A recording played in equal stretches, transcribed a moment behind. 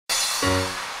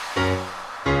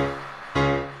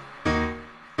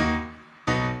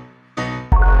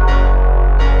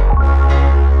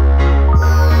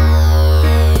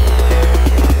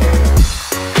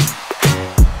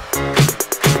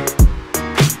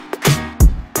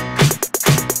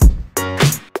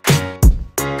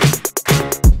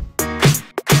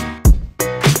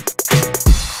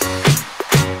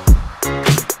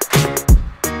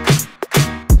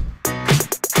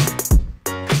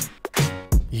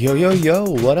Yo, yo, yo,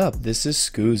 what up? This is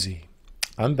Scoozy.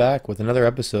 I'm back with another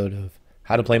episode of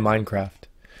How to Play Minecraft.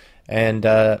 And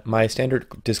my standard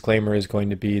disclaimer is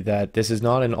going to be that this is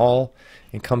not an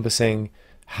all-encompassing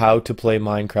how to play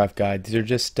Minecraft guide. These are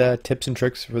just tips and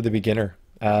tricks for the beginner.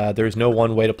 There's no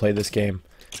one way to play this game.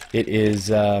 It is,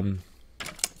 there's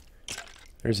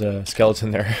a skeleton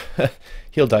there.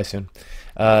 He'll die soon.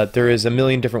 There is a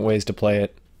million different ways to play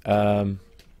it.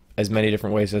 As many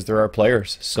different ways as there are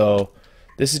players. So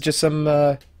this is just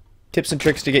some tips and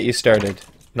tricks to get you started.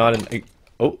 Not an...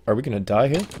 Oh, are we going to die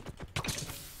here?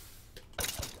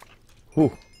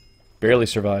 Whew. Barely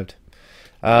survived.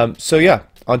 So yeah,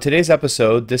 on today's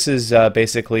episode, this is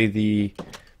basically the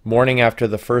morning after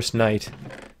the first night.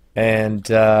 And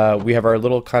we have our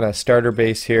little kind of starter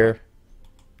base here.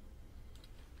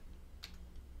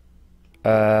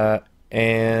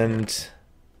 And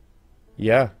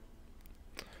yeah.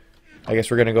 I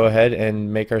guess we're going to go ahead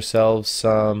and make ourselves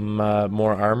some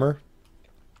more armor.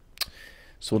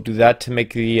 So we'll do that to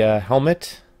make the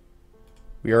helmet.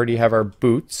 We already have our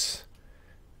boots.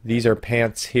 These are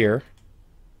pants here.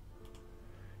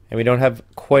 And we don't have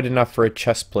quite enough for a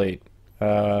chest plate,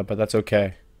 but that's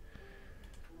okay.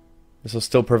 This will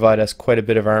still provide us quite a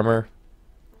bit of armor.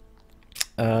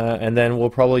 And then we'll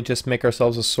probably just make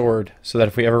ourselves a sword, so that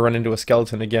if we ever run into a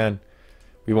skeleton again,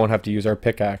 we won't have to use our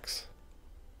pickaxe.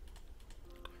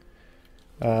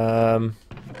 Alright,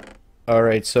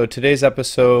 so today's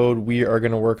episode we are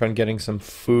going to work on getting some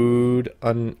food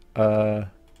into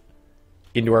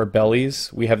our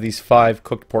bellies. We have these 5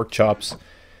 cooked pork chops,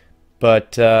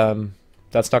 but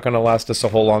that's not going to last us a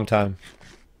whole long time.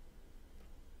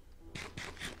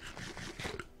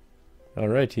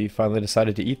 Alright, he finally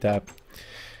decided to eat that.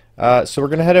 So we're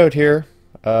going to head out here,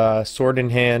 sword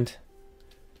in hand,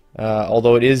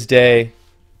 although it is day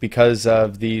because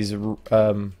of these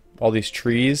all these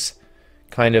trees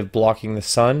kind of blocking the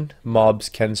sun, mobs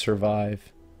can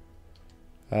survive.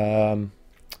 So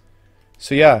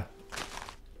yeah,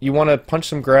 you want to punch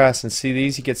some grass and see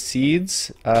these, you get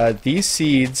seeds. These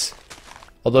seeds,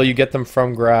 although you get them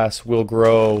from grass, will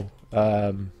grow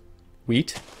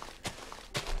wheat.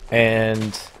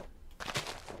 And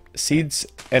seeds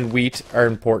and wheat are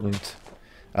important.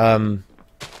 You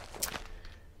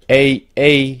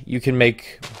can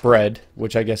make bread,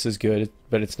 which I guess is good,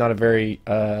 but it's not a very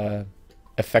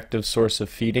effective source of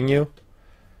feeding you.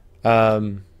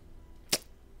 But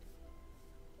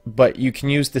you can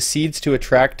use the seeds to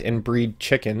attract and breed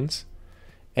chickens,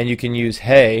 and you can use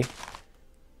hay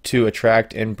to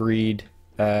attract and breed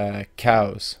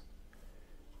cows.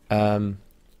 And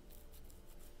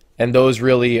those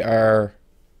really are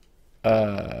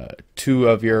 2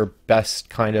 of your best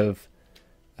kind of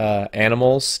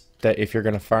animals that if you're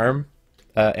going to farm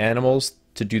animals,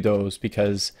 to do those,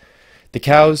 because the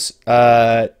cows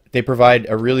they provide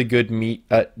a really good meat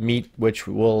which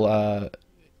will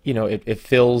you know, it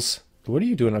fills. What are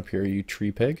you doing up here, you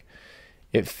tree pig?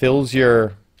 It fills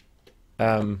your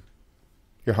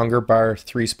hunger bar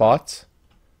 3 spots,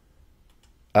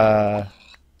 but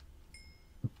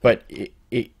it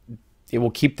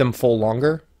will keep them full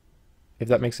longer, if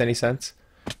that makes any sense.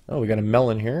 Oh, we got a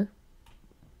melon here.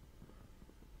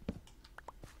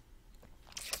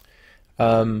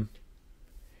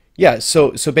 Yeah,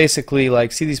 so basically,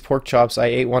 like, see these pork chops? I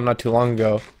ate one not too long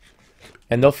ago,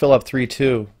 and they'll fill up 3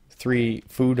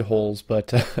 food holes,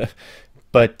 but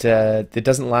but it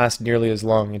doesn't last nearly as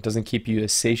long. It doesn't keep you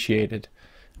as satiated.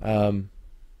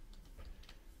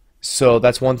 So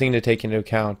that's one thing to take into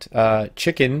account.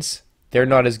 Chickens, they're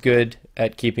not as good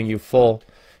at keeping you full,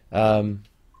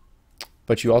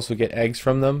 but you also get eggs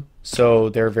from them, so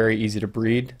they're very easy to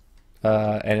breed.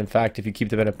 And in fact, if you keep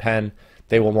them in a pen,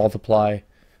 they will multiply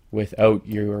without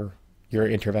your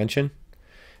intervention.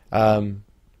 Oh,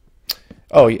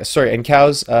 yeah, sorry. And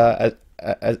cows,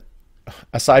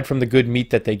 aside from the good meat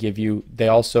that they give you, they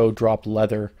also drop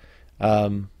leather,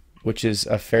 which is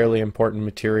a fairly important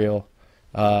material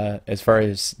as far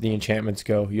as the enchantments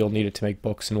go. You'll need it to make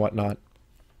books and whatnot.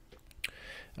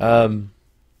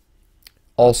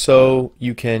 Also,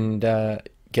 you can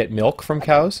get milk from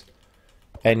cows.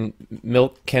 And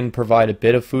milk can provide a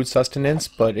bit of food sustenance,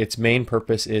 but its main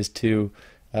purpose is to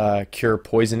cure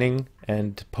poisoning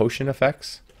and potion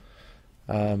effects,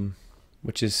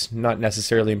 which is not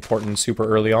necessarily important super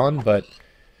early on, but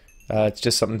it's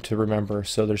just something to remember.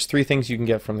 So there's 3 things you can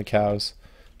get from the cows.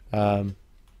 And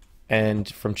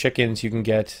from chickens you can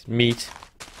get meat,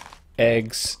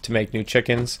 eggs to make new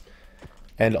chickens,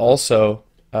 and also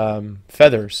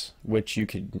feathers, which you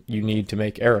need to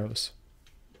make arrows.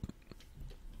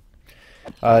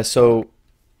 So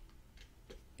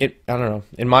I don't know.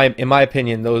 In my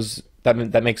opinion, those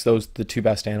that makes those the two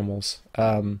best animals.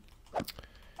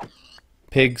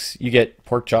 Pigs, you get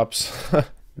pork chops.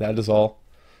 That is all.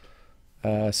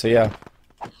 So yeah,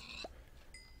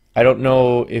 I don't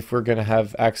know if we're gonna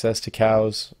have access to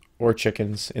cows or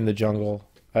chickens in the jungle.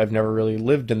 I've never really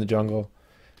lived in the jungle,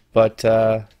 but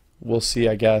we'll see,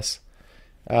 I guess.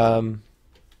 Oh,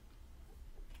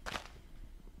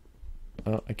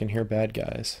 I can hear bad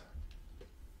guys.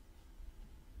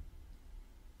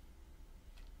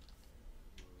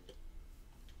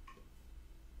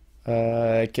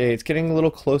 Okay, it's getting a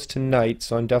little close to night,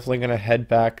 so I'm definitely gonna head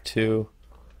back to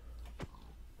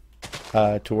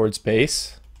towards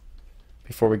base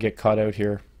before we get caught out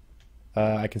here.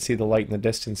 I can see the light in the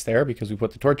distance there because we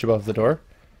put the torch above the door.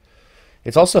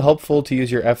 It's also helpful to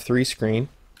use your F3 screen,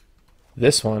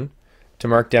 this one, to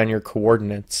mark down your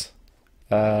coordinates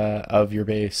of your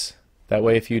base. That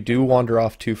way, if you do wander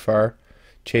off too far,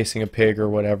 chasing a pig or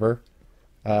whatever,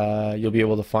 you'll be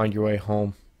able to find your way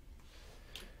home.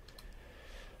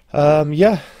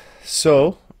 Yeah,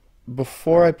 so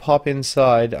before I pop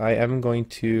inside, I am going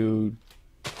to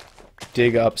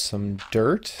dig up some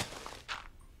dirt.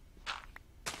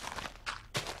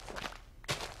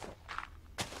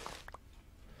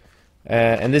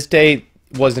 And this day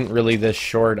wasn't really this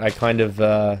short. I kind of,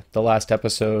 the last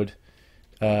episode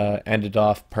ended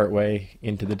off partway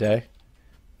into the day.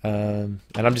 And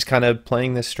I'm just kind of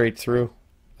playing this straight through.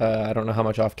 I don't know how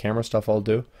much off-camera stuff I'll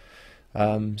do.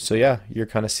 So yeah, you're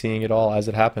kind of seeing it all as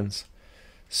it happens.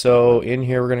 So in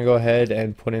here we're going to go ahead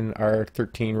and put in our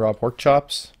 13 raw pork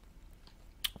chops.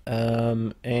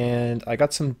 And I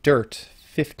got some dirt,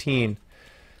 15.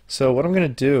 So what I'm going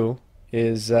to do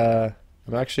is I'm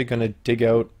actually going to dig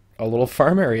out a little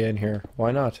farm area in here.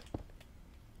 Why not?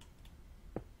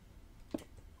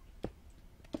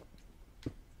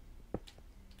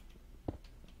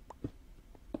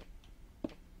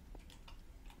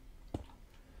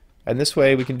 And this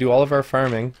way we can do all of our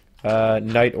farming,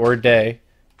 night or day,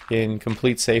 in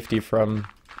complete safety from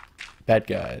bad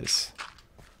guys.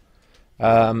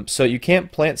 So you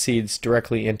can't plant seeds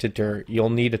directly into dirt. You'll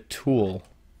need a tool,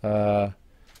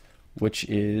 which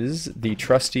is the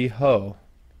trusty hoe.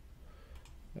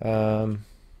 I'll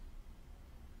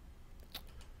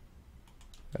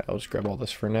just grab all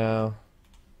this for now.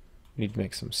 We need to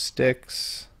make some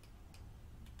sticks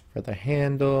for the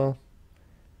handle.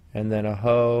 And then a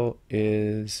hoe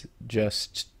is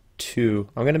just 2.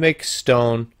 I'm going to make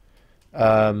stone.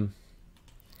 Don't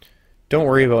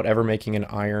worry about ever making an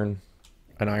iron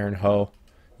hoe.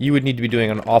 You would need to be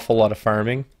doing an awful lot of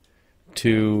farming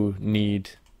to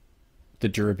need the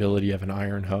durability of an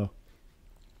iron hoe.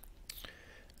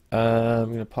 I'm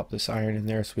going to pop this iron in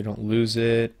there so we don't lose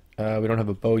it. We don't have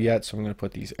a bow yet, so I'm going to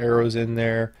put these arrows in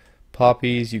there.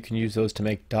 Poppies, you can use those to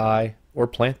make dye or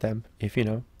plant them if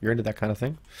you're into that kind of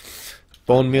thing.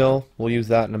 Bone meal, we'll use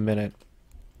that in a minute.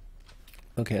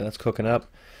 Okay, that's cooking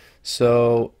up.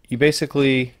 So you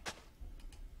basically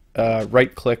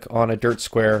right click on a dirt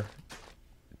square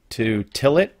to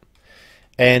till it,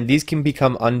 and these can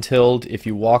become untilled if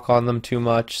you walk on them too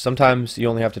much. Sometimes you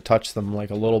only have to touch them like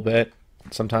a little bit.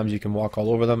 Sometimes you can walk all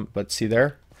over them, but see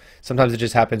there? Sometimes it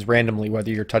just happens randomly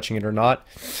whether you're touching it or not.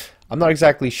 I'm not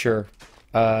exactly sure.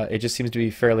 It just seems to be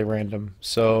fairly random.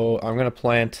 So I'm going to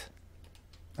plant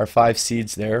our 5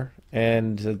 seeds there,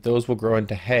 and those will grow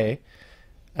into hay.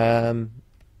 And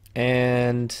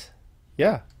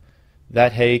yeah,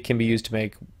 that hay can be used to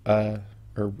make, or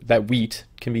that wheat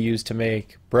can be used to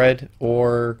make bread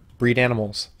or breed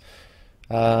animals.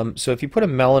 So if you put a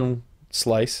melon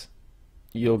slice,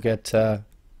 you'll get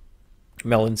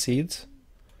melon seeds.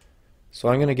 So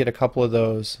I'm going to get a couple of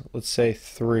those, let's say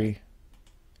 3.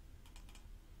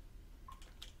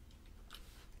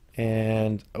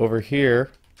 And over here,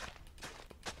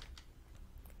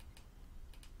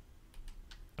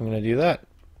 I'm going to do that.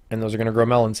 And those are going to grow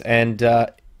melons. And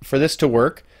for this to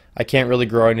work, I can't really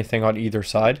grow anything on either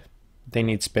side. They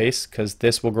need space because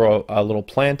this will grow a little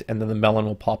plant and then the melon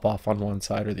will pop off on one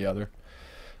side or the other.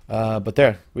 But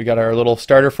there, we got our little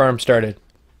starter farm started.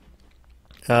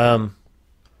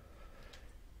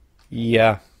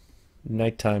 Yeah,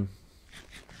 nighttime.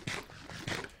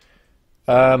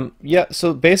 Yeah,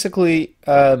 so basically,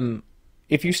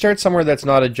 if you start somewhere that's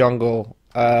not a jungle,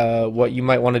 what you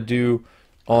might want to do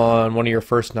on one of your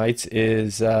first nights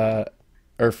is, one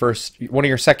of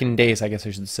your second days, I guess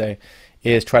I should say,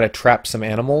 is try to trap some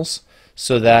animals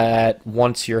so that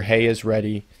once your hay is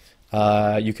ready,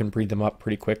 you can breed them up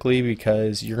pretty quickly,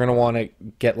 because you're going to want to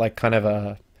get like kind of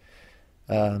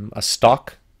a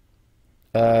stock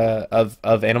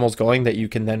of animals going that you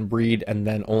can then breed and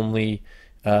then only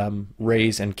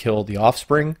raise and kill the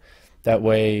offspring. That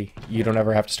way you don't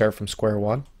ever have to start from square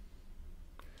one.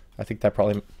 I think that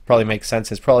probably makes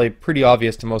sense. It's probably pretty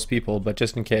obvious to most people, but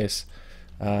just in case,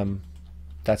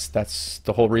 that's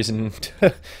the whole reason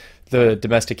the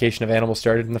domestication of animals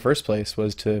started in the first place,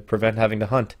 was to prevent having to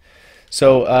hunt.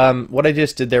 So what I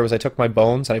just did there was I took my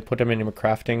bones and I put them in a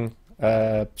crafting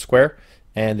square,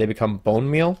 and they become bone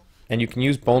meal. And you can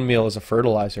use bone meal as a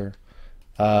fertilizer.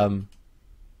 So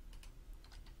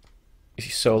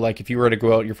like if you were to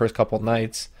go out your first couple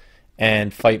nights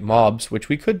and fight mobs, which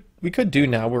we could do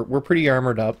now. We're pretty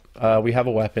armored up. We have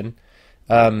a weapon.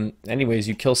 Anyways,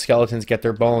 you kill skeletons, get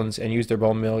their bones, and use their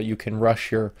bone meal. You can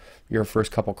rush your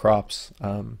first couple crops,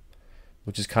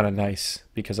 which is kind of nice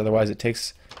because otherwise it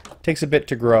takes a bit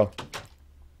to grow.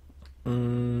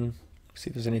 See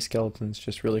if there's any skeletons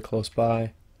just really close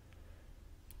by.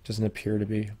 Doesn't appear to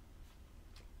be.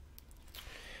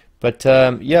 But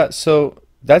yeah, so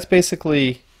that's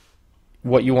basically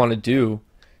what you want to do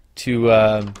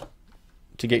to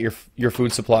get your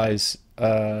food supplies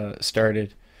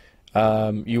started.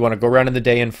 You want to go around in the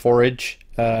day and forage,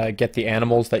 get the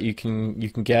animals that you can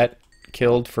get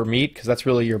killed for meat, because that's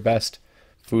really your best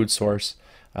food source.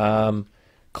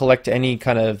 Collect any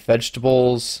kind of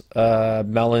vegetables,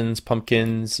 melons,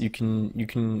 pumpkins. You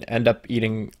can end up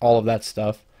eating all of that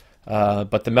stuff.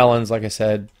 But the melons, like I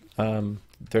said,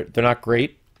 they're not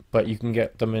great, but you can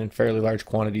get them in fairly large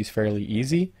quantities fairly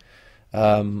easy.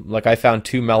 Like I found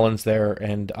 2 melons there,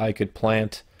 and I could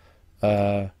plant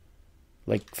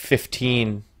like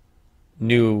 15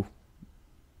 new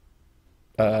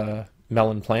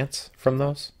melon plants from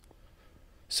those.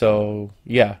 So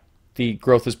yeah, the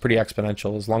growth is pretty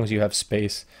exponential as long as you have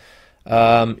space.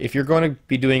 If you're going to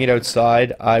be doing it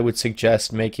outside, I would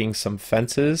suggest making some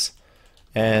fences.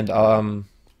 And so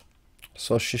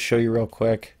I'll just show you real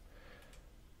quick.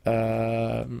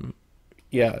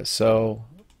 Yeah, so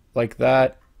like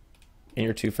that in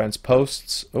your 2 fence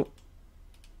posts. Oh,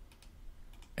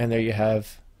 and there you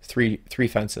have three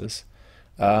fences.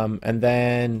 And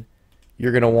then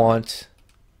you're gonna want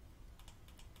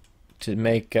to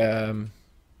make. Are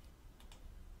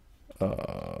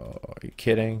you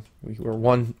kidding? We're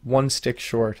one stick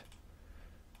short.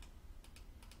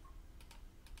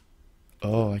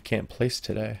 Oh, I can't place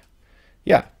today.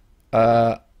 Yeah,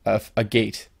 a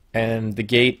gate, and the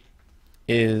gate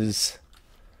is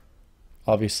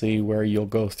obviously where you'll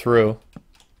go through.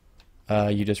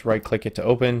 You just right-click it to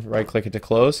open, right-click it to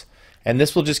close, and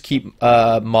this will just keep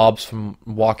mobs from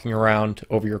walking around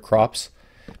over your crops.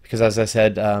 Because as I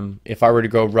said, if I were to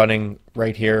go running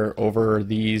right here over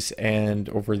these and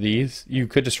over these, you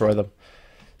could destroy them.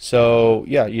 So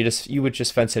yeah, you would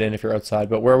just fence it in if you're outside.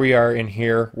 But where we are in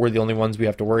here, we're the only ones we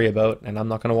have to worry about, and I'm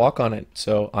not going to walk on it,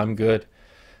 so I'm good.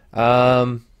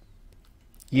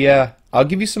 Yeah, I'll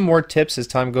give you some more tips as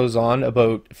time goes on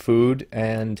about food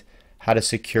and how to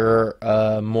secure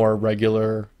a more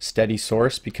regular, steady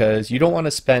source, because you don't want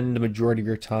to spend the majority of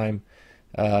your time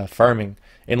farming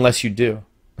unless you do.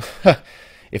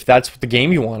 If that's the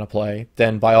game you want to play,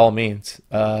 then by all means,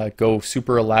 go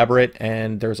super elaborate,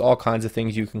 and there's all kinds of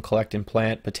things you can collect and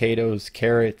plant: potatoes,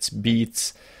 carrots,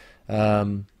 beets,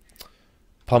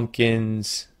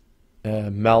 pumpkins,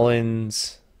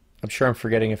 melons. I'm sure I'm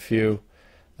forgetting a few.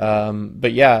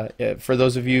 But yeah, for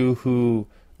those of you who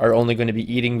are only going to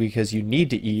be eating because you need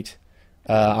to eat,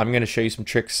 I'm going to show you some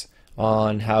tricks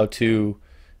on how to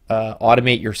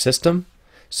automate your system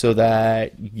so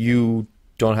that you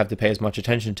don't have to pay as much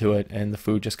attention to it and the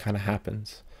food just kind of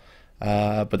happens.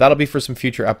 But that'll be for some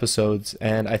future episodes,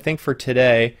 and I think for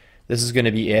today this is going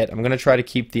to be it. I'm going to try to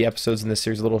keep the episodes in this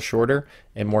series a little shorter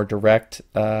and more direct.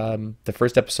 The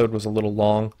first episode was a little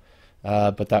long,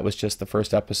 but that was just the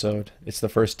first episode. It's the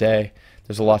first day.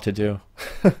 There's a lot to do.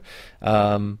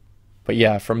 But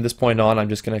yeah, from this point on, I'm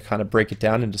just going to kind of break it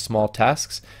down into small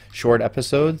tasks, short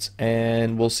episodes,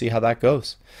 and we'll see how that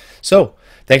goes. So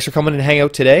thanks for coming and hang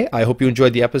out today. I hope you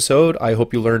enjoyed the episode. I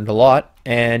hope you learned a lot.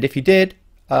 And if you did,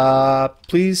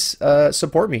 please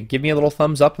support me. Give me a little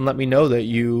thumbs up and let me know that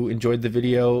you enjoyed the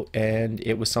video and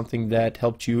it was something that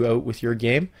helped you out with your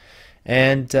game.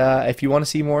 And if you want to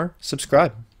see more,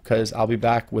 subscribe, because I'll be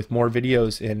back with more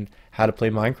videos in how to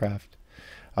play Minecraft.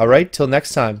 Alright, till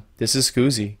next time, this is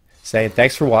Scoozy saying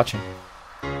thanks for watching.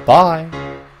 Bye!